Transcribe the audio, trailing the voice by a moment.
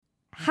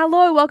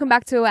Hello, welcome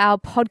back to our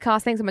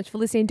podcast. Thanks so much for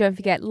listening. Don't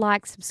forget,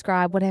 like,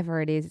 subscribe,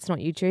 whatever it is. It's not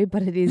YouTube,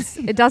 but it is.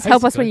 It does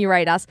help us when you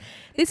rate us.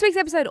 This week's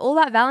episode, all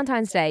about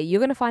Valentine's Day. You're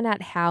going to find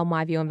out how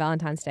my view on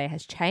Valentine's Day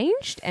has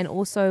changed and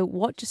also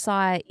what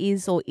Josiah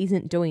is or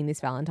isn't doing this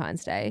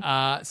Valentine's Day.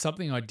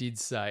 Something I did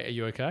say. Are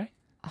you okay?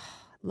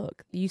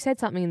 Look, you said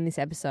something in this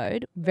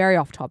episode, very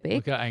off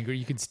topic. Look how angry.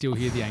 You can still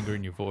hear the anger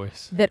in your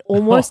voice. That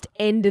almost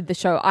ended the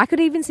show. I could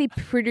even see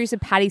producer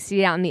Patty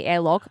sitting out in the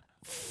airlock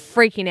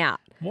freaking out.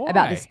 Why?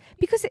 About this.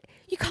 Because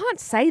you can't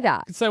say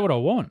that. I can say what I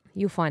want.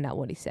 You'll find out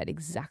what he said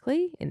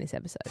exactly in this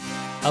episode.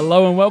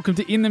 Hello and welcome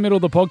to In the Middle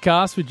of the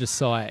Podcast with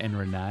Josiah and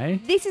Renee.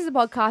 This is a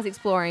podcast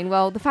exploring,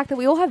 well, the fact that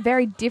we all have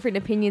very different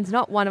opinions.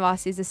 Not one of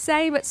us is the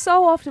same, but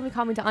so often we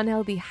come into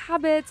unhealthy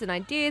habits and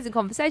ideas and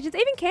conversations,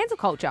 even cancel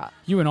culture.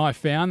 You and I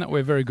found that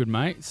we're very good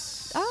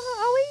mates. Oh,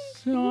 are we?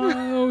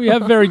 Oh, we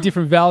have very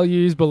different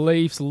values,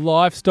 beliefs,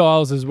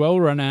 lifestyles as well,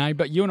 Renee,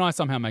 but you and I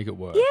somehow make it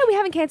work. Yeah, we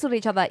haven't cancelled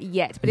each other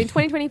yet, but in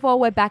 2024,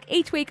 we're back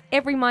each week,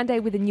 every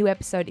Monday with a new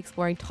episode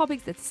exploring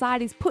topics that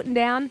society's putting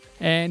down.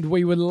 And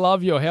we would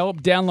love your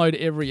help. Download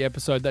every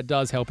episode. That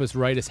does help us.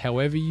 Rate us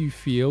however you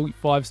feel.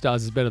 5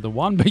 stars is better than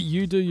 1, but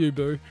you do you,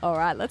 boo. All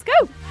right, let's go.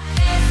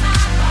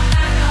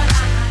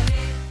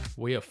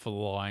 We are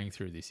flying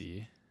through this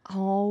year.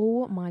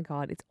 Oh my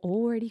God, it's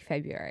already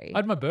February. I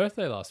had my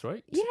birthday last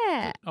week.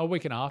 Yeah. A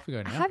week and a half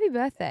ago now. Happy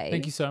birthday.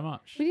 Thank you so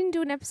much. We didn't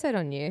do an episode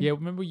on you. Yeah,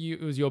 remember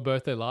it was your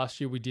birthday last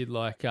year. We did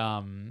like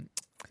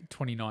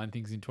 29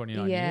 things in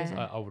 29 years.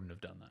 I wouldn't have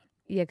done that.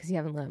 Yeah, because you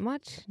haven't learnt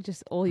much.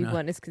 Just all you've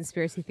learnt is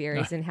conspiracy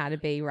theories and how to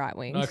be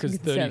right-wing No, because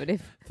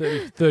conservative.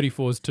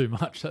 34 is too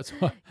much. That's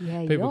why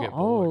Yeah, people you're get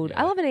bored. old.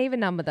 Yeah. I love an even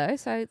number though,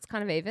 so it's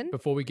kind of even.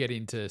 Before we get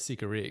into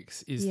sick or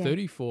ricks, is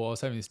 34, I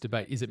was having this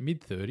debate, is it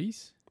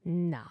mid-30s?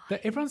 Nah.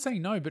 Everyone's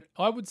saying no, but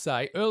I would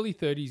say early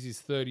 30s is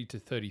 30 to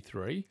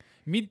 33,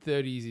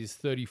 mid-30s is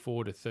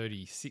 34 to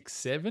 36,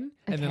 7,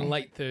 and then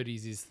late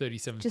 30s is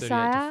 37,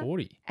 Josiah, 38 to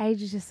 40.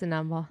 Age is just a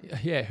number.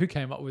 Yeah, who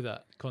came up with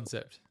that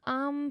concept?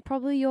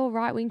 Probably your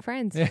right-wing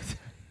friends. Yeah,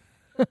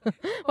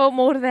 What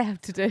more do they have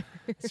to do?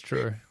 it's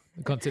true.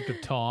 The concept of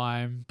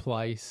time,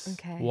 place,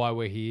 why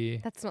we're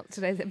here. That's not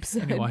today's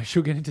episode. Anyway,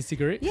 she'll get into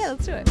cigarettes. Yeah,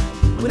 let's do it.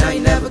 Well, now you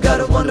never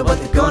gotta wonder what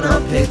they're gonna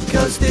pick,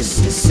 cause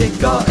this is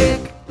sick or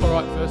ick. All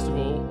right, first of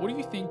all, what do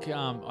you think?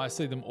 I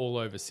see them all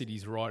over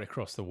cities right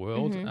across the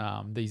world.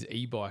 These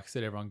e-bikes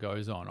that everyone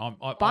goes on.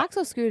 Bikes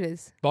or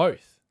scooters?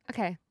 Both.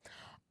 Okay.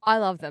 I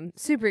love them.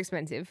 Super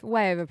expensive.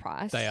 Way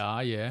overpriced. They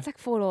are, yeah. It's like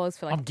 $4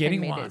 for like I'm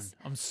getting 10 one. meters.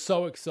 I'm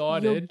so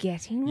excited. You're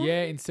getting one?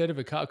 Yeah, instead of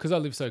a car, because I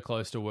live so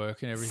close to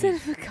work and everything.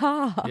 Instead of a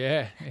car.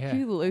 Yeah.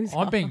 You loser.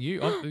 I'm being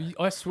you.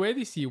 I swear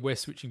this year we're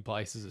switching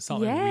places. It's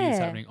something weird's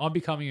happening. I'm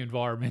becoming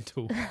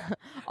environmental.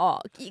 Oh,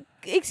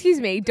 excuse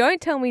me.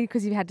 Don't tell me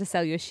because you've had to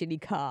sell your shitty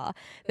car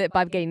that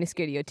by getting a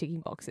scooter you're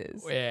ticking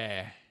boxes.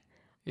 Yeah.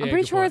 I'm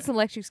pretty sure it's an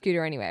electric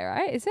scooter anyway,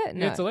 right? Is it?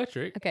 No. Yeah, it's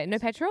electric. Okay, no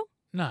petrol?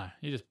 No,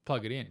 you just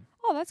plug it in.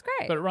 Oh, that's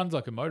great. But it runs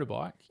like a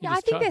motorbike. Yeah,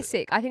 I think they're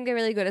sick. I think they're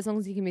really good as long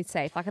as you can be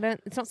safe. Like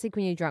it's not sick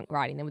when you're drunk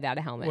riding them without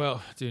a helmet.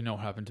 Well, do you know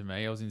what happened to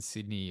me? I was in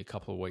Sydney a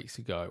couple of weeks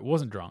ago.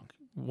 Wasn't drunk.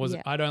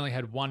 I'd only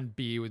had one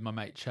beer with my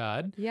mate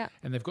Chad. Yeah.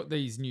 And they've got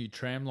these new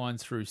tram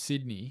lines through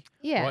Sydney.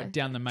 Yeah. Right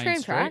down the main tram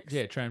street. Tracks.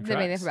 Yeah, tram tracks. They've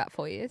been there for about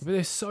 4 years. But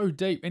they're so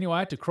deep. Anyway, I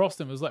had to cross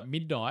them. It was like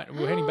midnight.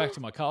 We were heading back to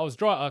my car. I was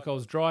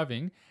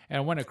driving and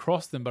I went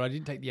across them, but I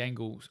didn't take the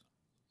angles,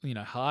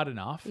 hard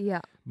enough.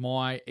 Yeah.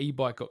 My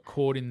e-bike got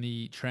caught in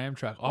the tram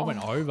track. I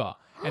went over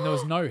and there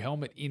was no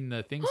helmet in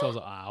the thing. So I was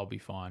like, I'll be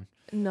fine.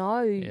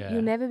 No,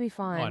 you'll never be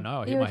fine. I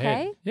know. I hit you my okay?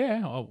 head.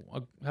 Yeah. I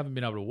haven't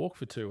been able to walk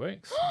for 2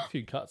 weeks. A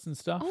few cuts and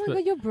stuff. Oh my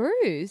God, you're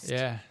bruised.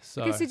 Yeah.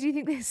 So. Okay, so do you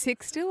think they're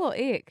sick still or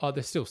ick? Oh,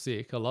 they're still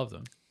sick. I love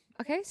them.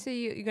 Okay, so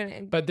you're going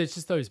to... But there's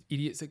just those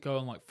idiots that go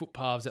on like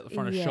footpaths at the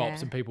front of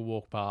shops and people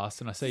walk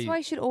past and I see... That's why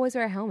you should always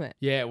wear a helmet.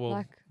 Yeah,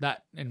 well,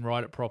 that and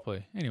ride it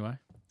properly. Anyway,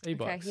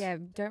 e-bikes. Okay, yeah,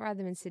 don't ride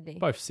them in Sydney.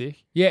 Both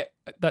sick. Yeah,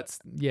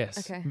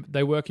 yes. Okay.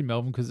 They work in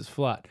Melbourne because it's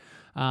flat.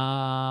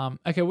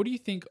 Okay, what do you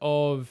think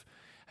of...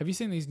 Have you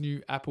seen these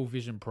new Apple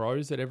Vision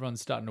Pros that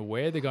everyone's starting to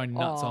wear? They're going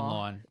nuts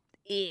online.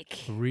 Ick.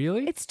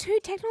 Really? It's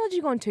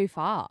technology gone too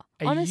far,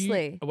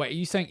 honestly. Are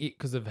you saying it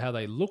because of how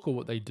they look or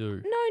what they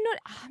do? No,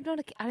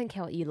 I don't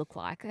care what you look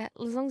like, as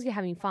long as you're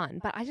having fun.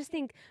 But I just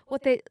think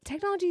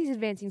technology is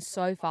advancing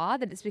so far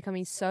that it's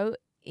becoming so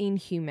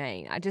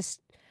inhumane.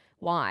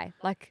 Why?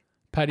 Like...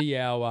 Paddy,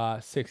 our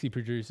sexy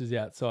producer's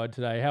outside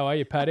today. How are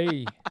you,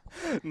 Paddy?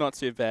 Not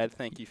too bad.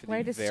 Thank you for the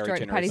Way to very stroke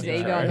generous Paddy's intro.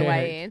 ego on the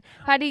way in.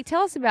 Paddy,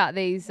 tell us about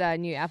these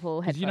new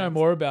Apple headphones. Did you know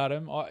more about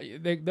them?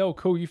 They were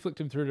cool. You flicked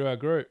them through to our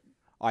group.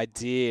 I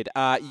did.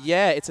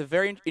 It's a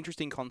very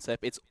interesting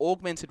concept. It's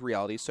augmented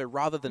reality. So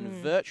rather than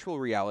virtual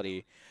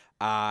reality,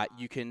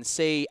 you can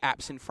see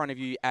apps in front of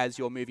you as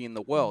you're moving in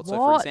the world. What? So,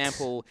 for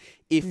example,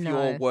 if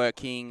you're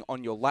working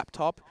on your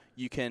laptop,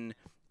 you can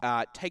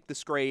take the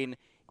screen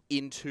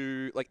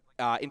into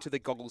the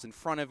goggles in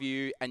front of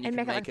you, and you And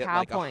can make it make it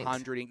like like PowerPoint.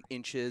 100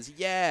 inches.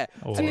 Yeah.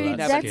 Oh, And then you can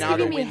that's have scary. another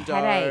giving me a window.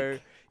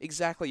 headache.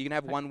 Exactly. You can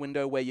have one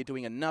window where you're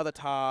doing another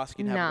task.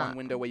 You can have Nah. one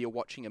window where you're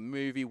watching a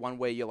movie, one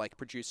where you're like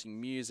producing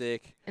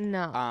music.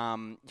 No.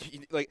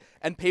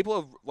 And people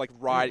are like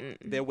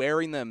they're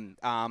wearing them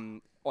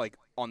like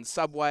on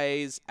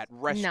subways, at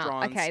restaurants.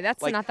 No. Okay,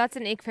 that's like, enough. That's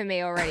an ick for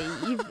me already.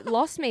 You've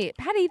lost me.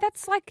 Paddy,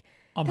 that's like...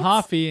 I'm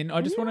half in. I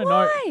just want to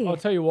Why? know. I'll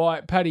tell you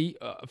why, Paddy.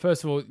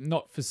 First of all,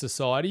 not for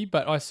society,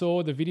 but I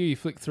saw the video you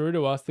flicked through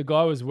to us. The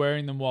guy was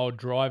wearing them while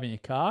driving a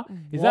car.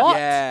 Is What?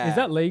 is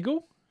that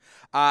legal?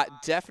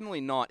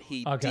 Definitely not.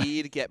 He Okay.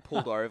 did get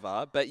pulled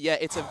over, but yeah,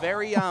 it's a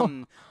very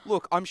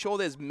look. I'm sure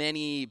there's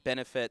many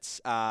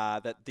benefits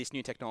that this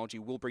new technology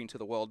will bring to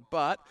the world,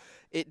 but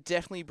it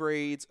definitely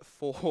breeds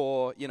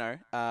for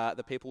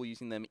the people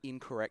using them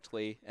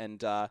incorrectly, and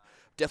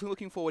definitely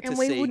looking forward And to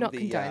we seeing would not the.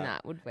 condone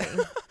that, would we?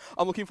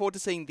 I'm looking forward to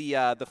seeing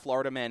the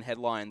Florida Man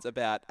headlines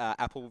about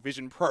Apple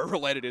Vision Pro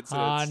related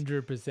incidents.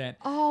 100%.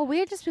 Oh,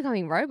 we're just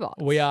becoming robots.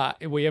 We are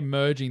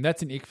merging.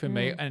 That's an ick for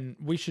me, and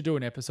we should do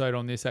an episode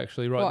on this.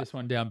 Actually, write What? this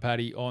one down,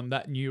 Paddy. On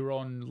that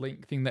neuron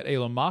link thing that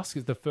Elon Musk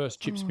is the first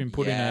chip's been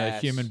put in a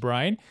yes. human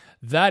brain.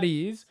 That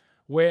is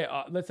where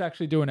let's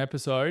actually do an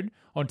episode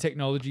on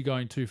technology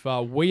going too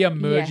far. We are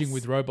merging Yes.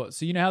 with robots.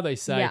 So you know how they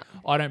say, Yeah.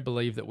 I don't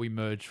believe that we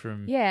merge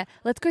from. Yeah,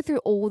 let's go through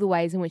all the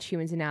ways in which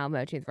humans are now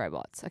merging with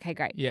robots. Okay,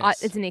 great.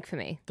 Yes. It's an ick for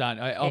me. Done.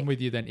 I'm Ick.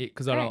 with you then,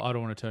 because I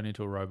don't want to turn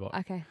into a robot.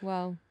 Okay,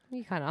 well,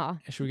 you kind of are.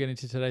 Should we get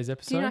into today's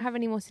episode? Do you not have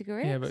any more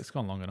cigarettes? Yeah, but it's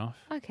gone long enough.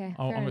 Okay,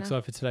 I'm fair enough.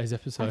 excited for today's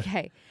episode.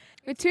 Okay.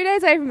 We're 2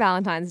 days away from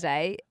Valentine's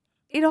Day.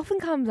 It often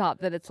comes up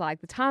that it's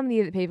like the time of the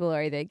year that people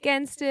are either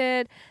against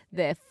it,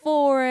 they're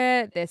for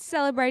it, they're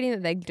celebrating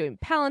that they're doing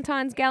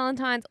Palantines,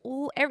 Galentines,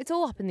 it's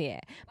all up in the air.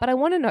 But I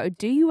want to know,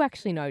 do you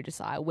actually know,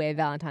 Josiah, where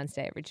Valentine's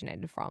Day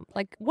originated from?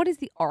 Like, what is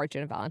the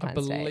origin of I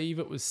Valentine's Day? believe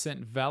it was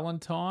St.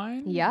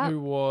 Valentine, Yeah. who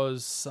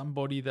was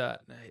somebody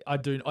that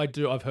I've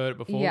heard it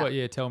before, Yeah. but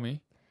yeah, tell me.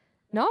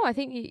 No, I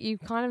think you've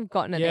kind of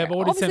gotten it Yeah, there. but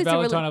what did St. Obviously, it's a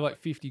Valentine have, like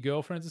 50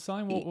 girlfriends or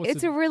something? What's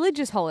it's a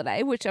religious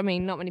holiday, which, I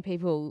mean, not many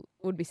people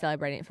would be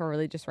celebrating it for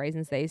religious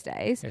reasons these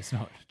days. It's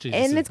not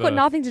Jesus' And it's got birth.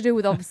 nothing to do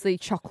with, obviously,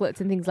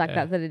 chocolates and things like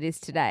that it is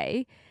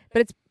today.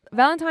 But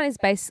Valentine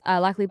is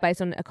likely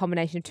based on a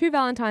combination of two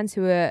Valentines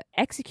who were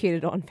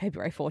executed on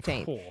February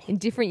 14th Oh. in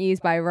different years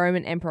by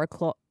Roman Emperor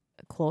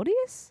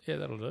Claudius Yeah,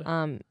 that'll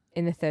do.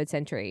 in the 3rd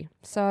century.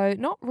 So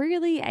not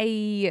really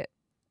a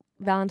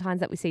Valentine's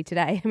that we see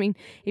today. I mean,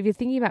 if you're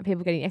thinking about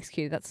people getting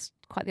executed, that's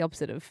quite the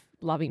opposite of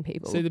loving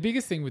people. So the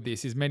biggest thing with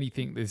this is many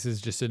think this is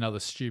just another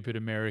stupid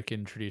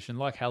American tradition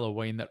like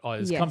Halloween that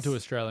has come Yes. to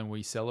Australia and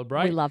we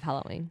celebrate. we love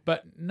Halloween.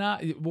 But well,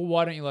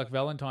 why don't you like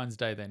Valentine's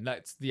Day then?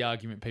 That's the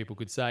argument people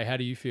could say. How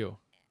do you feel?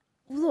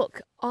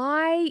 Look,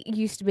 I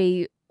used to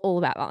be all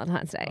about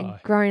Valentine's Day. Oh.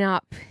 Growing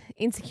up,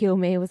 insecure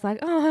me was like,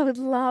 oh, I would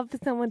love for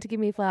someone to give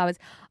me flowers.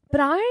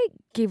 But I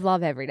give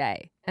love every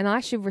day, and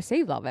I should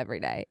receive love every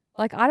day.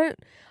 Like,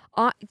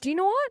 do you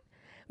know what?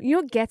 You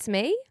know what gets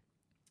me?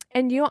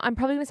 And you know what? I'm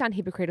probably going to sound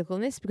hypocritical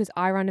in this because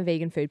I run a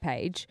vegan food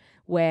page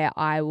where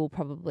I will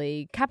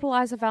probably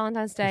capitalize on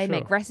Valentine's Day, Sure.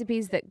 make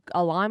recipes that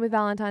align with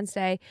Valentine's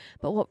Day.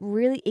 But what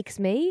really icks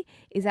me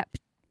is that,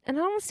 and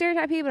I don't want to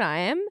stereotype people, but I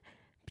am,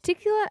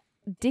 particular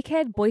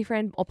dickhead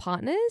boyfriend or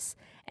partners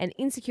and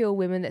insecure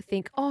women that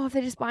think, oh, if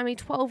they just buy me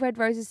 12 red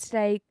roses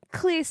today,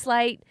 clear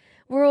slate,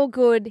 we're all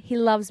good, he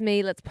loves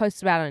me, let's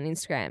post about it on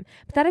Instagram.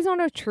 But that is not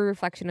a true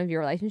reflection of your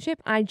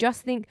relationship. I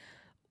just think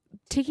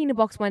ticking a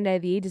box one day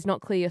of the year does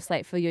not clear your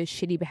slate for your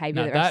shitty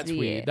behaviour No, the rest that's of the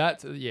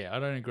weird. year. I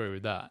don't agree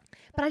with that.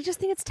 But I just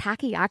think it's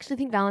tacky. I actually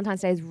think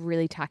Valentine's Day is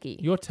really tacky.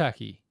 You're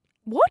tacky.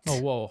 What? Oh,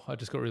 whoa. I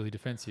just got really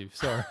defensive.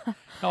 Sorry.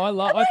 No, I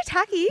love I'm not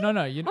tacky. No, I'm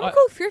a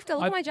cool thrifter.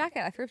 Look at my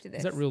jacket. I thrifted this.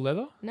 Is that real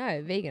leather?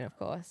 No, vegan, of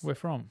course. Where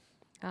from?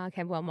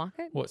 Camberwell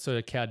Market. What, so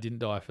a cow didn't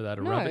die for that?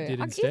 A No, rabbit did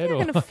if instead? you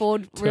Or can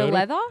afford real turtle?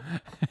 leather.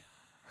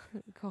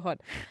 God.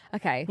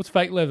 Okay. What's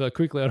fake leather?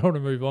 Quickly, I don't want to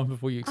move on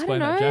before you explain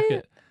that know.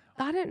 jacket.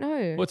 I don't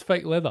know. What's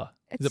fake leather?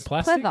 It's is it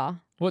plastic? pleather.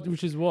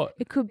 Which is what?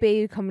 It could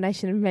be a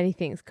combination of many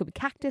things. Could be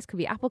cactus, could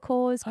be apple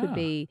cores, could Ah.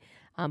 be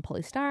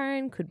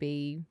polystyrene, could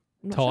be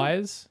I'm not sure.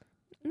 Tires?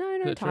 No, Is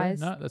no that true? ties.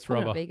 No, that's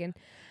Probably not rubber. vegan.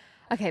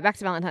 Okay, back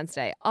to Valentine's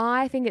Day.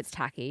 I think it's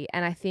tacky,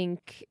 and I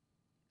think,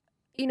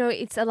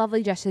 it's a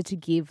lovely gesture to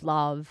give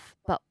love,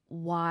 but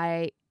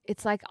why?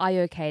 It's like, are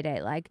you okay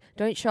day? Like,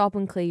 don't show up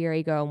and clear your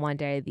ego on one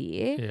day of the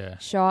year. Yeah.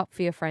 Show up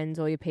for your friends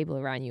or your people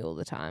around you all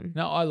the time.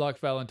 No, I like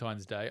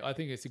Valentine's Day. I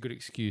think it's a good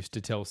excuse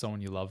to tell someone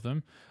you love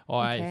them.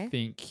 I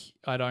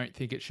don't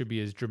think it should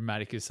be as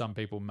dramatic as some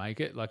people make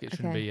it. Like it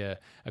shouldn't Okay. be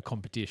a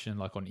competition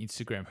like on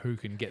Instagram who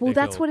can get Well,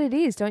 their that's girl. what it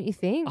is, don't you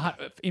think?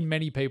 In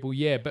many people,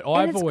 yeah. But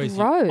it's gross.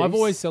 I've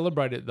always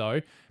celebrated it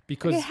though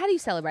because Okay, how do you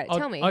celebrate it?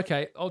 Tell me.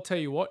 Okay, I'll tell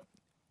you what.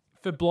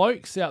 For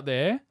blokes out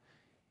there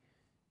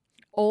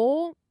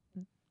Or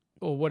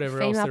or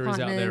whatever else female there is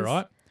out there, partners,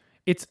 right?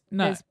 It's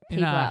there's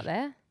people out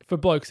there. For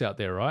blokes out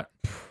there, right?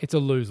 It's a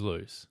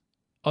lose-lose.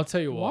 I'll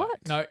tell you why.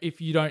 What? No,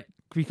 if you don't,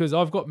 because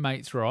I've got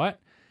mates, right,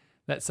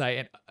 that say,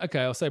 and okay,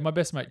 I'll say my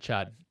best mate,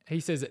 Chad, he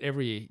says that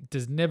every year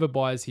does never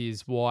buys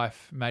his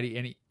wife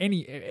Maddie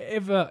any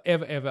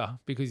ever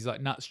because he's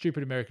like, nah,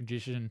 stupid American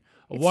tradition.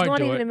 I It's won't not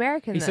do even it.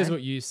 American, He says though.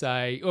 what you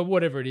say or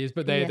whatever it is,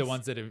 but they're the Yes.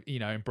 ones that have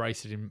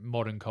embraced it in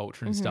modern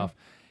culture and Mm-hmm. stuff.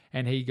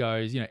 And he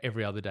goes,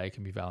 every other day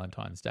can be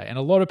Valentine's Day, and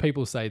a lot of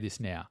people say this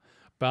now,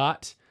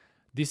 but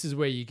this is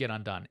where you get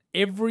undone.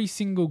 Every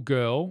single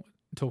girl,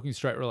 talking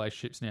straight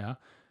relationships now,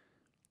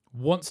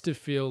 wants to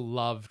feel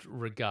loved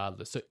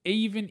regardless. So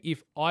even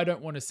if I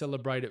don't want to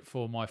celebrate it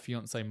for my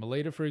fiance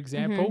Melita, for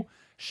example,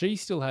 she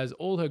still has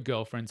all her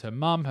girlfriends, her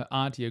mum, her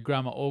auntie, her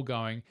grandma, all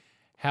going,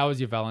 how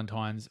was your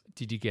Valentine's?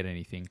 Did you get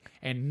anything?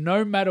 And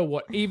no matter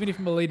what, even if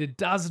Melita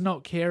does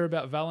not care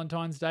about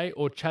Valentine's Day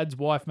or Chad's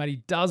wife,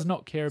 Maddie, does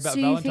not care about So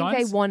you Valentine's,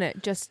 think they want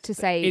it just to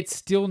say... it's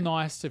still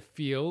nice to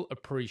feel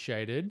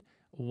appreciated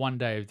one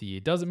day of the year.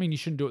 Doesn't mean you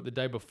shouldn't do it the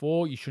day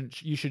before. You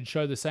should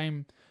show the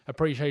same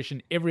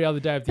appreciation every other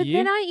day of the But year.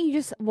 then aren't you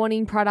just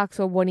wanting products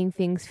or wanting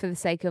things for the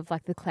sake of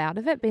like the cloud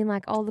of it? Being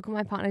like, oh, look what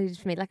my partner did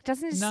for me. Like,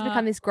 doesn't it just Nah.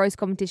 become this gross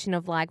competition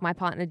of like, my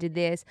partner did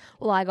this,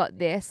 well, I got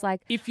this.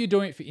 Like, If you're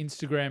doing it for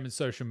Instagram and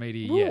social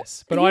media, Well,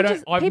 yes. But you I don't.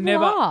 just- I've people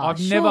never. are, I've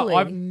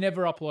surely.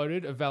 never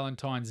uploaded a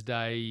Valentine's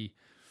Day.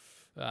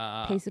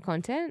 piece of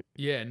content.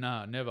 Yeah,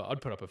 no, never.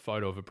 I'd put up a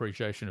photo of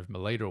appreciation of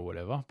Melita or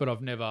whatever, but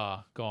I've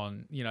never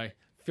gone.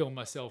 Film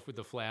myself with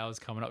the flowers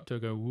coming up to her,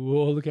 go,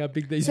 whoa, look how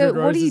big these So red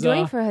roses what are you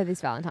doing are. for her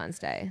this Valentine's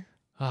Day?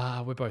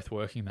 We're both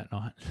working that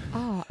night.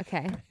 Oh,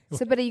 okay.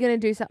 So, but are you going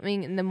to do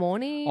something in the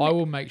morning? I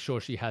will make sure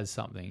she has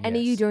something. And are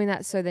yes. you doing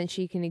that so then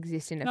she can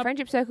exist in a No.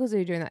 friendship circles, or are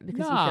you doing that because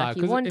you feel Nah, like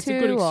you 'cause want it's to? a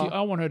good or- excuse.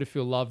 I want her to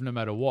feel loved no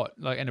matter what,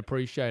 and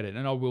appreciate it.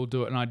 And I will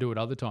do it, and I do it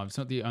other times. It's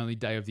not the only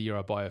day of the year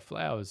I buy her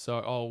flowers.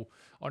 So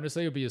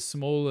honestly, it'll be as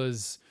small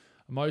as,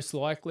 most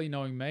likely,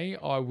 knowing me,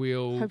 I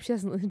will. Hope she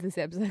doesn't listen to this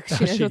episode because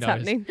she knows what's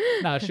happening.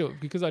 No, she'll,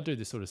 because I do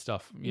this sort of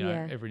stuff,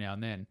 Yeah. every now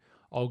and then.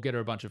 I'll get her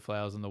a bunch of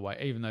flowers on the way,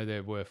 even though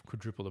they're worth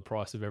quadruple the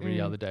price of every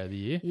other day of the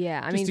year.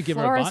 Yeah, I Just mean, to give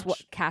her a florists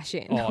bunch. cash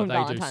in Oh, on they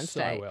do Valentine's so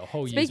Day. well.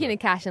 Whole year's Speaking worth. of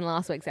cash in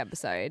last week's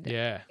episode,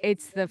 Yeah.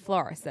 it's the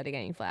florists that are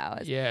getting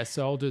flowers. Yeah,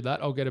 so I'll do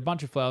that. I'll get a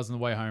bunch of flowers on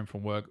the way home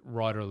from work,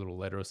 write her a little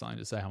letter or something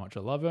to say how much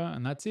I love her,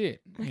 and that's it.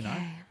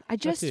 I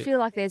just it. feel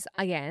like there's,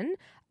 again,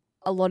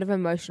 a lot of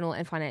emotional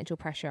and financial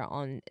pressure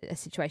on a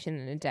situation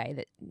in a day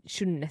that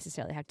shouldn't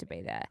necessarily have to be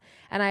there.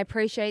 And I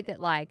appreciate that,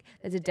 like,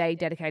 there's a day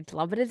dedicated to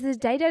love, but if there's a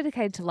day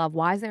dedicated to love,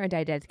 why isn't there a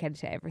day dedicated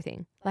to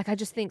everything? Like, I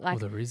just think, like,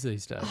 Well, there is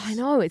these days. I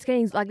know, it's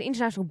getting, like,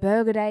 International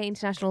Burger Day,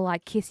 International,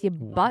 like, Kiss Your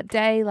Butt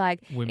Day,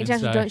 like, Women's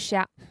International Day. Don't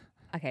Shout.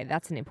 Okay,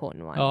 that's an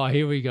important one. Oh,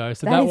 here we go.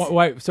 So That is-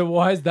 wait. So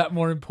why is that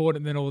more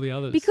important than all the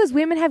others? Because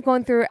women have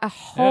gone through a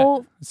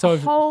whole, So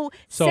so have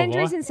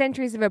centuries I. and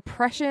centuries of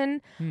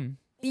oppression.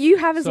 You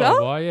have as so well?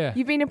 have I, yeah.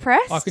 You've been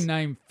oppressed? I can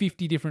name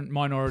 50 different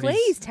minorities.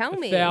 Please tell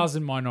me.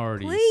 1,000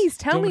 minorities. Please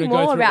Do you tell want me to go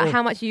more through about all-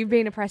 how much you've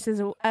been oppressed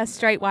as a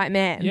straight white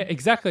man. Yeah,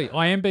 exactly.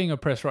 I am being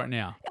oppressed right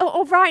now.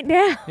 Oh, right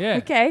now. Yeah.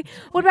 Okay.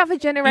 What about for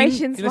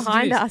generations Listen to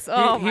behind this. us?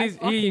 Oh, my Here you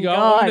fucking go.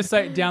 God. I'm going to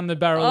say it down the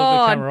barrel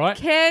of the camera, right?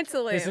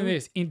 Cancel him. Listen to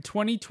this. In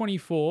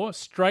 2024,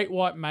 straight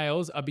white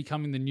males are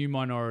becoming the new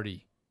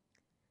minority.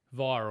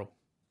 Viral.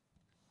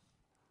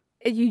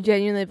 You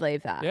genuinely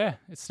believe that? Yeah,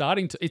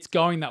 it's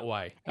going that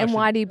way. And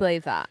why do you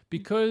believe that?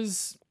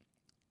 Because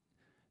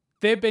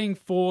they're being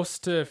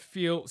forced to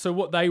feel, so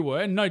what they were,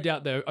 and no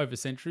doubt they're over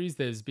centuries,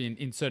 there's been,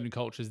 in certain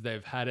cultures,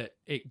 they've had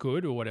it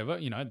good or whatever,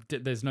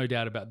 there's no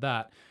doubt about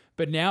that.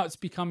 But now it's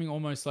becoming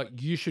almost like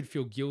you should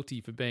feel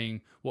guilty for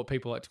being what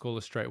people like to call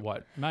a straight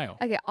white male.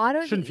 Okay, I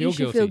don't Shouldn't think you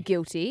feel should feel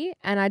guilty. guilty.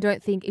 And I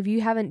don't think if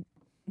you haven't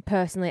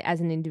personally, as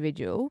an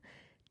individual,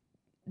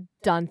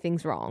 done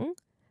things wrong,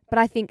 but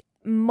I think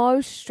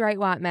most straight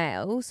white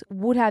males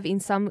would have, in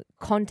some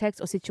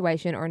context or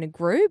situation or in a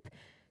group,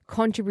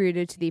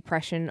 contributed to the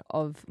oppression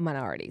of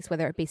minorities,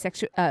 whether it be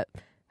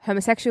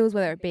homosexuals,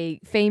 whether it be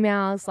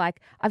females.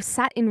 Like, I've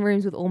sat in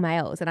rooms with all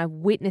males and I've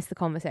witnessed the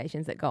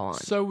conversations that go on.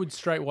 So would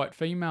straight white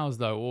females,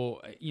 though,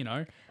 or,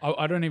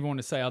 I don't even want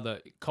to say other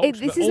cultures,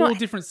 this but is all not-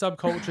 different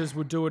subcultures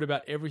would do it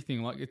about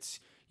everything. Like, it's,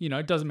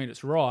 it doesn't mean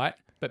it's right,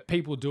 but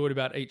people do it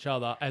about each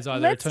other as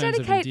either Let's terms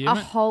of dedicate a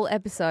endearment. whole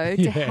episode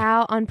to Yeah.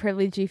 how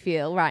unprivileged you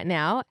feel right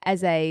now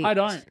as a... I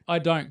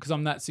don't, because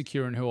I'm that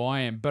secure in who I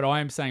am. But I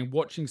am saying,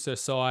 watching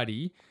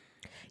society.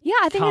 Yeah,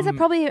 I think it's come-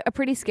 probably a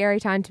pretty scary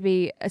time to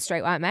be a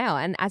straight white male,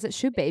 and as it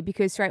should be,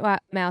 because straight white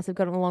males have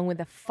gotten along with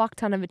a fuck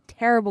ton of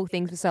terrible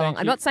things for so long. Thank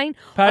I'm you. not saying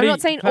Patty,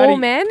 all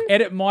men.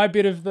 Edit my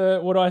bit of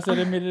what I said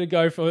a minute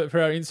ago for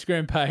our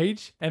Instagram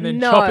page, and then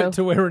No. chop it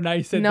to where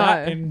Renee said No.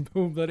 that, and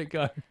boom, let it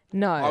go.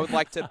 No, I would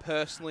like to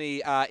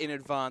personally, in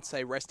advance,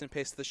 say rest in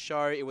peace to the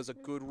show. It was a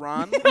good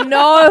run.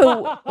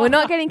 no, we're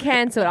not getting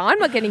cancelled. I'm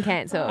not getting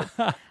cancelled.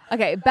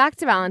 Okay, back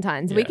to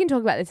Valentine's. We Yeah. can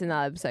talk about this in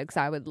another episode because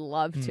I would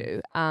love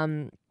to.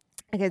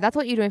 Okay, that's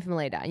what you're doing from a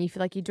leader, and you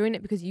feel like you're doing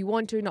it because you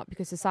want to, not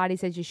because society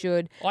says you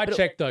should. I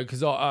check though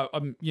because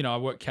I'm I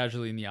work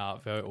casually in the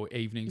art or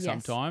evening Yes.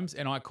 sometimes,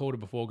 and I called her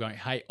before going,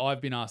 "Hey,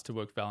 I've been asked to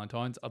work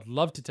Valentine's. I'd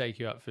love to take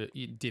you out for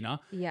dinner.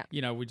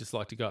 Yeah. We just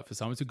like to go out for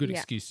something. It's a good Yeah.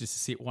 excuse just to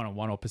sit one on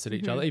one opposite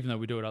each other, even though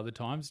we do it other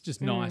times. It's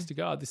just nice to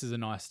go. Oh, this is a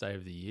nice day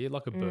of the year,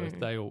 like a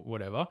birthday or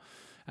whatever."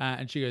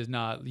 And she goes,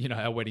 "Nah,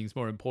 our wedding's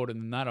more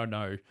important than that. I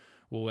know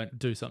we'll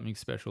do something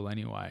special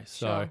anyway."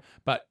 So, Sure.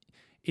 but.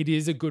 It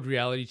is a good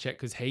reality check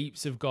because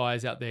heaps of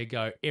guys out there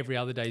go every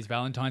other day is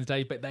Valentine's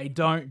Day, but they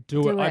don't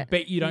do it. I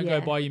bet you don't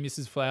go buy your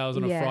Mrs. Flowers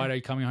on a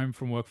Friday coming home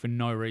from work for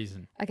no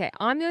reason. Okay,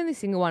 I'm the only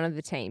single one of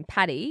the team.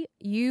 Patty,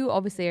 you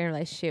obviously are in a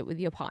relationship with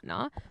your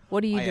partner.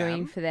 What are you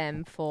doing for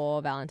them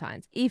for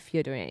Valentine's, if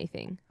you're doing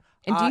anything?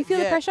 And do you feel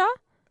the pressure?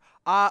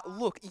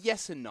 Look,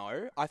 yes and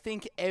no. I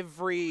think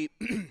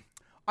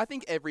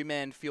every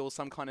man feels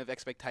some kind of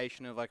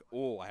expectation of like,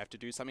 oh, I have to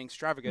do something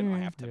extravagant. I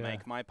have to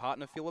make my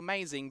partner feel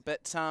amazing.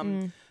 But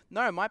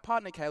no, my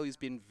partner Kaylee's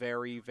been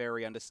very,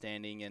 very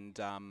understanding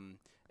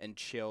and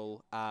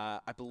chill.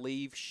 I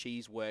believe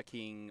she's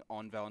working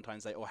on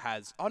Valentine's Day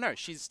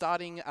she's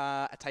starting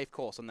a TAFE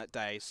course on that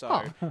day.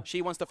 So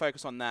she wants to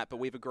focus on that. But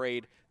we've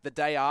agreed the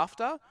day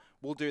after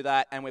we'll do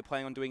that, and we're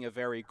planning on doing a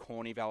very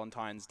corny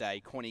Valentine's Day,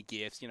 corny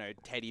gifts,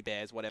 teddy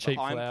bears, whatever. Cheap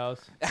flowers.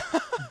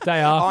 Day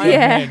after,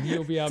 man,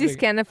 you'll be able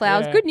discounted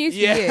flowers. Good news for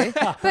you.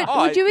 But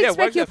would you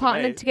expect your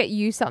partner to get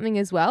you something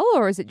as well,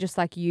 or is it just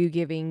like you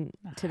giving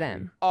to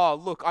them? Oh,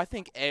 look, I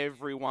think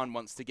everyone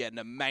wants to get an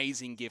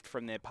amazing gift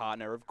from their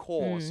partner, of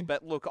course.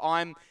 But look,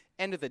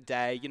 end of the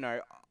day,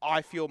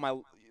 I feel my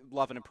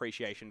love and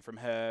appreciation from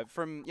her,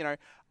 from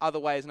other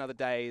ways and other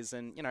days,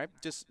 and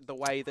just the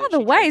way that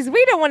other ways.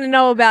 We don't want to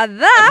know about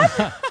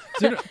that.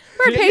 We're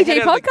a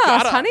PG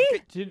podcast, honey.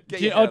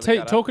 I'll tell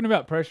you, talking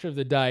about pressure of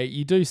the day,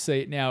 you do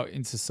see it now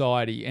in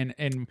society,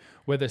 and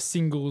whether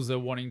singles are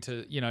wanting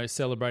to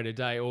celebrate a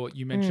day, or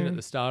you mentioned at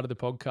the start of the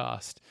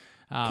podcast.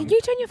 Can you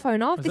turn your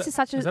phone off? This is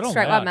such a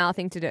straight white male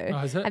thing to do. Oh,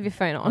 have your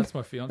phone on. That's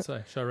my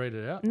fiance. Should I read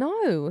it out?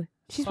 No.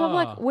 She's probably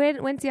like,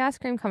 when's the ice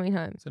cream coming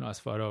home? It's a nice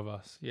photo of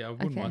us. Yeah, I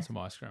wouldn't mind some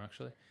ice cream,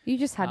 actually. You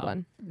just had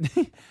one.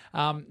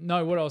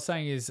 No, what I was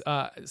saying is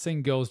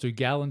seeing girls do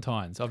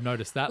Galentines. I've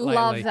noticed that lately.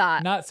 Love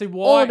that. No, see,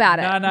 why? All about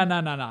it.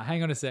 No.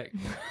 Hang on a sec.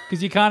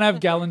 Because you can't have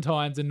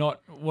Galentines and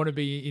not want to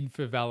be in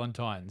for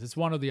Valentines. It's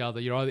one or the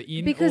other. You're either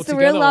in because or the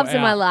together real loves or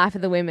in my out. life are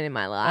the women in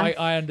my life.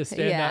 I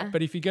understand that.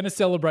 But if you're going to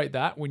celebrate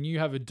that, when you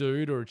have a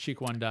dude or a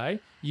chick one day,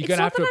 you're going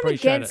to have to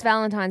appreciate it. It's not that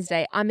I'm against Valentine's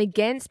Day. I'm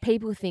against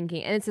people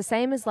thinking, and it's the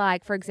same as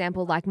like, for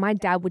example, like my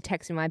dad would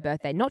text me my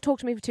birthday, not talk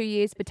to me for 2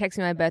 years, but text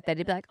me my birthday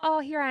to be like, oh,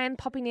 here I am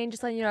popping in,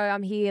 just letting you know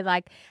I'm here,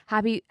 like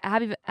happy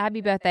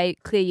birthday,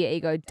 clear your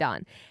ego,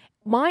 done.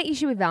 My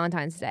issue with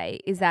Valentine's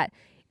Day is that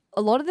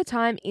a lot of the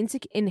time in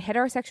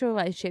heterosexual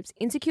relationships,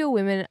 insecure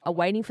women are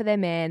waiting for their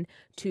man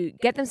to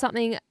get them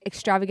something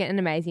extravagant and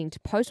amazing to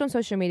post on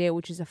social media,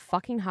 which is a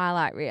fucking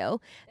highlight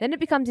reel. Then it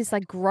becomes this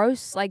like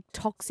gross, like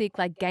toxic,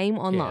 like game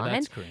online. Yeah,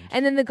 that's cringe.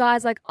 And then the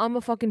guy's like, I'm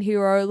a fucking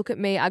hero. Look at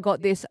me. I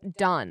got this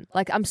done.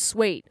 Like, I'm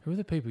sweet. Who are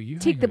the people you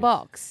Tick hang the with?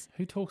 box.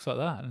 Who talks like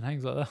that and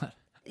hangs like that?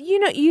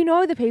 You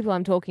know the people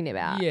I'm talking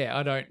about. Yeah,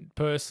 I don't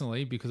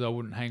personally because I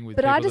wouldn't hang with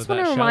But people I just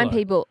want to remind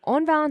people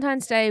on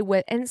Valentine's Day,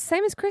 and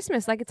same as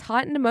Christmas, like it's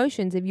heightened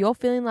emotions. If you're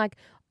feeling like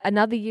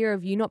another year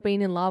of you not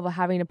being in love or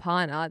having a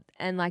partner,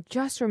 and like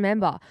just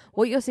remember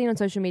what you're seeing on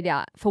social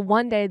media for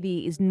one day of the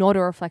year is not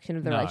a reflection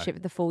of the relationship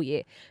for the full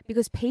year,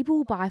 because people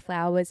will buy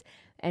flowers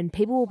and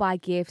people will buy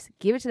gifts,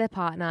 give it to their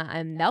partner,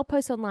 and they'll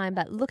post online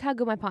that look how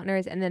good my partner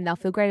is, and then they'll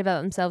feel great about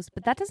themselves.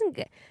 But that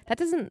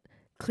doesn't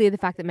clear the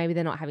fact that maybe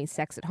they're not having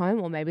sex at home,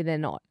 or maybe they're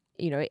not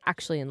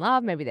actually in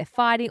love, maybe they're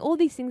fighting. All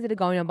these things that are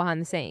going on behind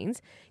the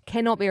scenes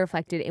cannot be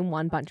reflected in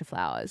one bunch of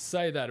flowers.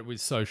 Say that with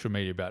social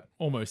media about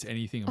almost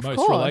anything. Most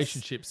course.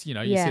 relationships, you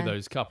see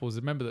those couples.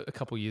 Remember that a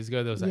couple of years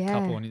ago there was that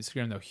couple on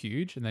Instagram, they were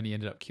huge, and then he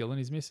ended up killing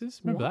his missus.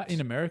 Remember that in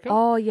America?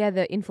 Oh yeah,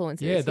 the influencers.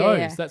 Yeah, those.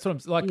 Yeah. That's what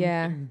I'm like.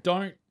 Yeah.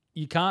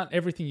 You can't.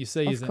 Everything you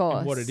see isn't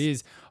course. what it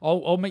is.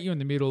 I'll meet you in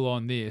the middle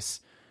on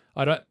this.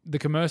 The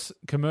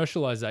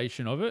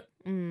commercialization of it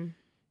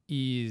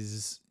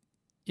is.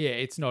 Yeah,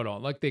 it's not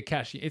on. Like they're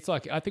cashing. It's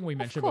like I think we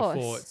mentioned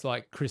before. It's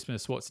like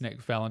Christmas. What's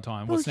next?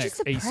 Valentine. What's next?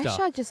 Just the Easter.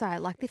 pressure, just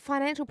like the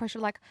financial pressure.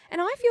 Like, and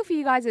I feel for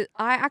you guys.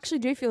 I actually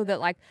do feel that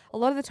like a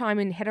lot of the time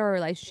in hetero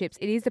relationships,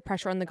 it is the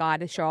pressure on the guy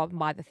to show up and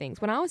buy the things.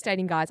 When I was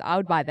dating guys, I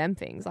would buy them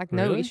things. Like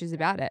no issues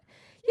about it.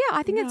 Yeah,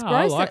 I think it's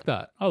gross. I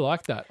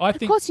like that. Of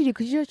course you do,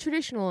 because you're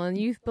traditional and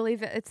you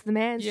believe that it's the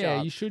man's job.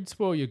 Yeah, you should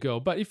spoil your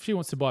girl. But if she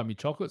wants to buy me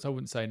chocolates, I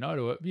wouldn't say no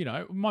to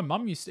it. My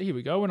mum used to, here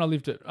we go, when I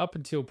lived up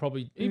until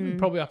probably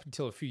up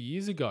until a few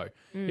years ago,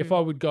 if I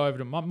would go over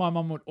to my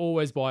mum would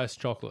always buy us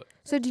chocolate.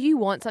 So do you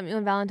want something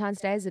on Valentine's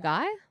Day as a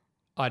guy?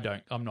 I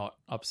don't. I'm not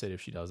upset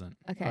if she doesn't.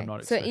 Okay. I'm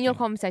not So in your expecting-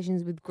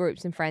 conversations with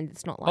groups and friends,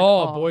 it's not like,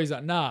 boys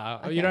are nah.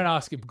 Okay. You don't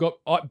ask.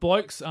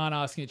 Blokes aren't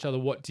asking each other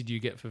what did you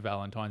get for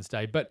Valentine's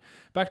Day. But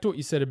back to what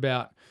you said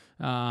about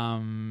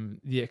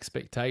the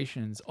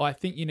expectations. I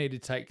think you need to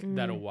take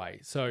that away.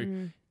 So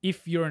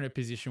if you're in a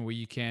position where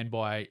you can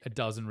buy a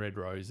dozen red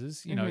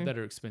roses, you know that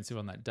are expensive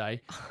on that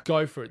day,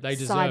 go for it. They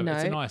deserve it.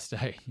 It's a note, nice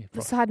day. Yeah,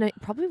 The side note,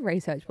 probably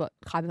research what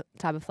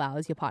type of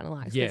flowers your partner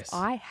likes. 'cause Yes.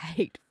 I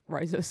hate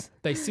roses.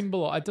 they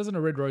symbolize. Doesn't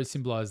a red rose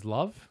symbolize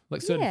love?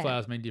 Like certain Yeah.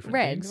 flowers mean different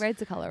Red. things. Red's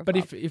the colour of But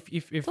love. if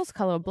It's also the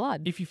colour of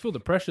blood. If you feel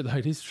the pressure, though,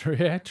 it is true.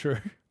 Yeah, true.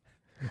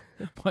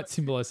 Might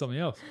symbolise something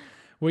else.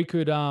 We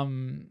could,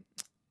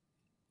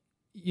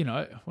 you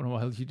know, what am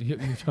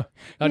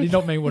I did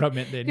not mean what I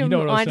meant then. Your You know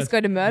what I was mind saying. just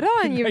go to murder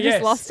and you've Yes.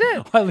 just lost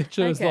it? I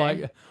literally was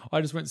Okay. like, I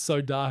just went so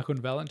dark on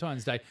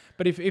Valentine's Day.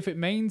 But if it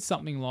means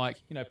something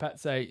like, you know, Pat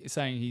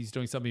saying he's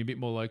doing something a bit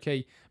more low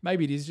key,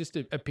 maybe it is just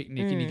a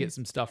picnic and you get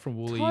some stuff from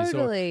Woolies.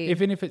 Totally. Or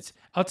if it's,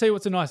 I'll tell you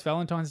what's a nice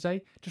Valentine's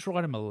Day. Just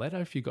write him a letter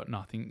if you've got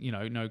nothing, you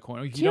know, no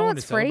coin. If Do you you know don't want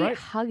to what's free? celebrate.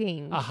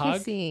 Hugging, A hug.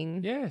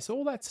 kissing, Yes,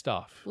 all that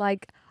stuff.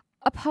 like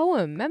a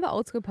poem. Remember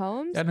old school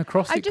poems? An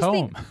acrostic just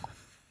poem. think-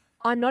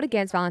 I'm not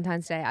against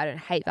Valentine's Day. I don't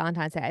hate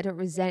Valentine's Day. I don't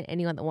resent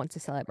anyone that wants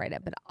to celebrate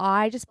it. But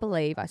I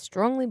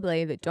strongly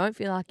believe that don't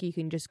feel like you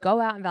can just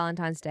go out on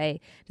Valentine's Day,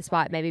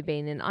 despite maybe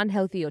being in an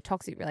unhealthy or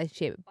toxic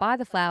relationship, buy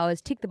the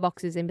flowers, tick the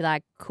boxes, and be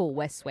like, cool,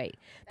 we're sweet.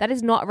 That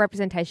is not a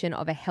representation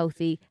of a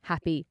healthy,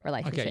 happy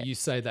relationship. Okay, you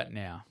say that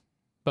now.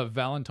 But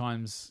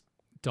Valentine's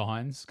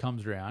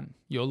comes around,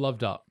 you're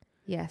loved up,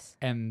 Yes.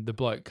 and the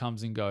bloke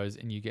comes and goes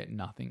and you get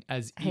nothing.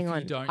 As Hang if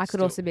on. you don't I could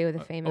still- also be with a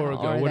female or a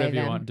or girl, a whatever they,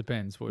 you them. want,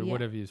 depends. Yeah.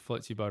 Whatever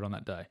floats your boat on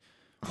that day.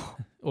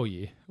 Or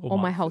year. Or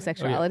my month. whole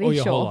sexuality, Or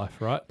your sure. whole life,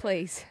 right?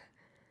 Please.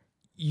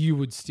 You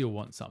would still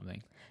want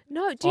something.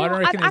 No, do you I know,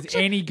 don't reckon I've there's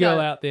actually, any girl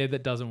no, out there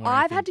that doesn't want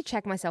I've anything. had to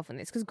check myself on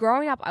this because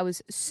growing up, I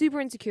was super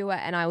insecure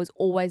and I was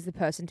always the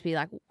person to be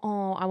like,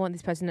 oh, I want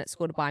this person at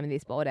school to buy me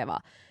this, but whatever.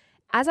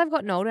 As I've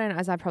gotten older and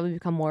as I've probably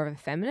become more of a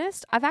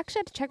feminist, I've actually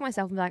had to check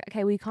myself and be like,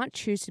 okay, well, you can't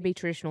choose to be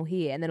traditional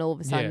here and then all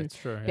of a Yeah, sudden it's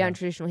true. be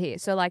untraditional here.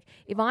 So, like,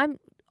 if I'm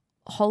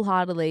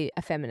wholeheartedly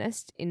a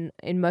feminist in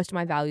most of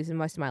my values and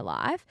most of my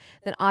life,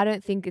 then I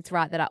don't think it's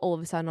right that I all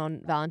of a sudden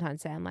on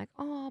Valentine's Day I'm like,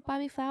 oh, buy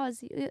me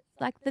flowers.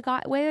 Like the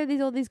guy, where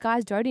are all these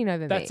guys doting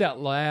over me? That's out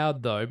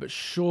loud though, but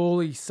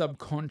surely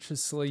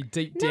subconsciously,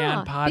 deep down,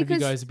 Nah, part of you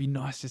because goes, it'd be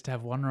nice just to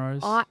have one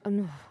rose.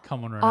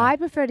 Come on, Renee. I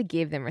prefer to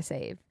give than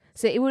receive.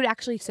 So it would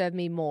actually serve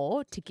me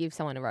more to give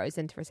someone a rose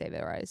than to receive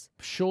a rose.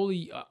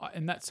 Surely,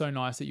 and that's so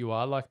nice that you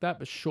are like that,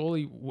 but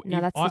surely,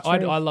 No, that's the I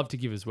truth. love to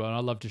give as well, and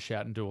I love to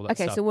shout and do all that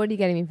Okay, stuff. so what are you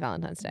getting me for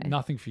Valentine's Day?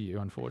 Nothing for you,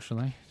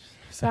 unfortunately.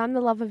 So I'm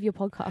the love of your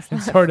podcast.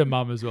 And sorry to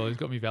Mum as well. He's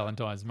got me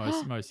Valentine's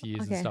most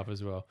years Okay. and stuff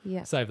as well.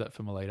 Yeah. Save that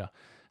for my later.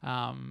 No,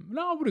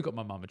 I would have got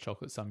my mum a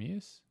chocolate some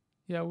years.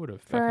 Yeah, I would have.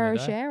 back in For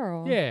the a day. share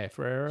or? Yeah,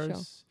 Ferreros, Sure.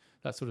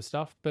 that sort of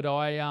stuff. But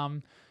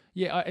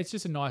it's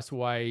just a nice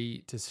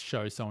way to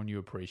show someone you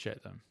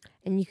appreciate them.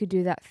 And you could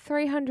do that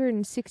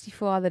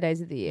 364 other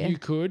days of the year. You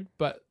could,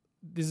 but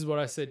this is what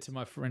I said to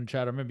my friend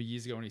Chad. I remember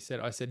years ago when he said,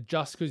 I said,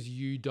 just because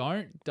you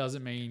don't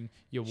doesn't mean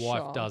your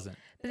wife Sure. doesn't.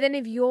 But then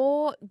if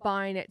you're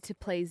buying it to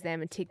please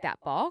them and tick that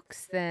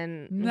box,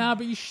 then Nah,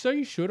 but you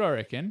should, I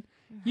reckon.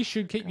 You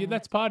should keep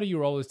that's part of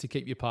your role is to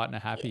keep your partner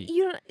happy.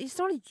 it's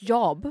not a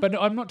job. But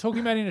I'm not talking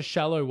about in a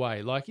shallow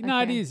way. Like, no,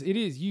 it Okay. is. It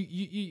is.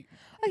 You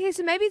Okay,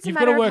 so maybe it's a You've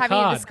matter gotta of work having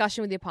hard. a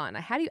discussion with your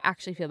partner. How do you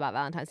actually feel about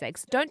Valentine's Day?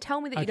 'Cause don't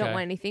tell me that you don't Okay.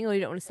 want anything or you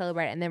don't want to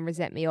celebrate it and then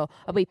resent me or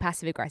be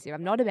passive aggressive.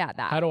 I'm not about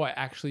that. How do I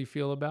actually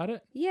feel about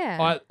it?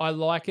 Yeah. I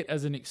like it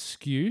as an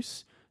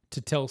excuse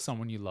to tell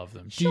someone you love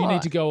them. Do you Sure.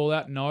 need to go all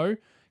out? No.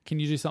 Can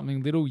you do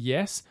something little?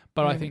 Yes.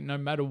 But Mm. I think no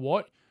matter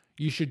what,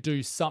 you should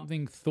do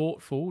something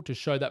thoughtful to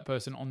show that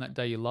person on that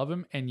day you love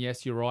them. And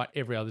yes, you're right.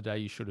 Every other day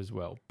you should as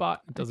well.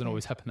 But it doesn't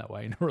always happen that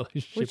way in a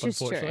relationship, Which is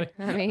true.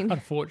 unfortunately. I mean,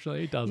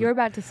 unfortunately, it doesn't. You're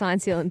about to sign,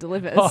 seal, and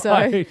deliver. Oh, So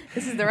I-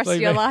 this is the rest of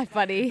Believe your me, life,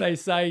 buddy. They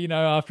say,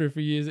 after a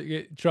few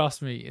years,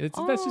 trust me,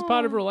 that's just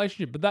part of a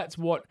relationship. But that's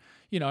what,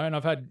 and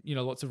I've had,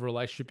 lots of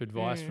relationship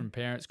advice from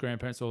parents,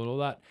 grandparents, all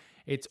that.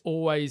 It's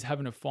always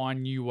having to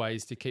find new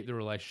ways to keep the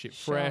relationship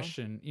Sure. fresh.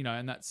 And,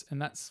 and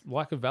that's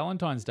like a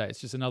Valentine's Day.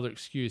 It's just another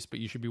excuse, but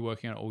you should be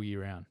working on it all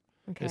year round.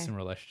 Okay. There's some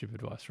relationship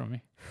advice from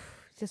me.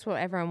 Just what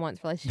everyone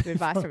wants, relationship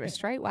advice from a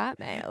straight white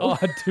male. Oh,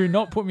 do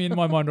not put me in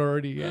my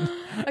minority again.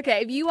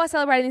 Okay, if you are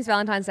celebrating this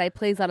Valentine's Day,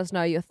 please let us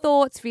know your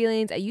thoughts,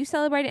 feelings. Are you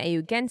celebrating? Are you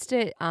against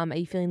it? Are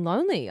you feeling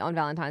lonely on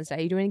Valentine's Day?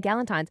 Are you doing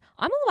Galentines?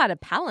 I'm all about a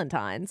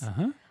Palentines.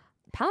 Uh-huh.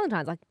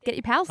 Palentines, like get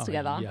your pals Oh,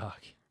 together. yuck.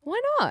 Why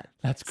not?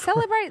 That's gross.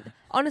 Celebrate.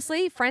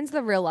 Honestly, friends are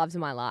the real loves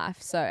of my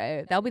life,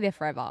 so they'll be there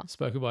forever.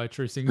 Spoken by a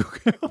true single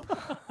girl.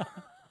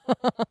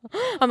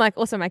 I'm like,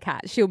 also my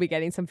cat, she'll be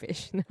getting some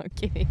fish. No, I'm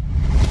kidding.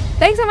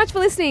 Thanks so much for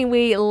listening.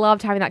 We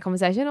loved having that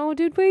conversation, or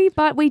did we?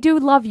 But we do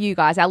love you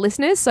guys, our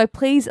listeners. So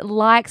please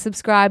like,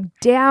 subscribe,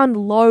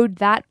 download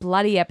that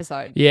bloody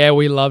episode. Yeah,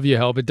 we love your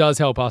help. It does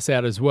help us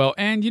out as well.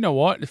 And you know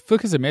what?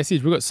 Flick us a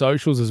message. We've got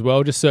socials as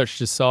well. Just search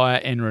Josiah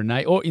and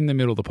Renee or In the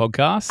Middle of the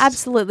Podcast.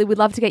 Absolutely. We'd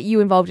love to get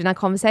you involved in our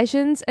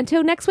conversations.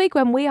 Until next week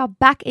when we are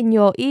back in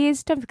your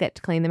ears, don't forget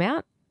to clean them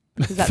out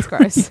because that's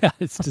gross. Yeah,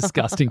 it's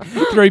disgusting.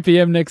 3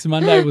 p.m. next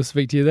Monday. We'll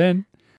speak to you then.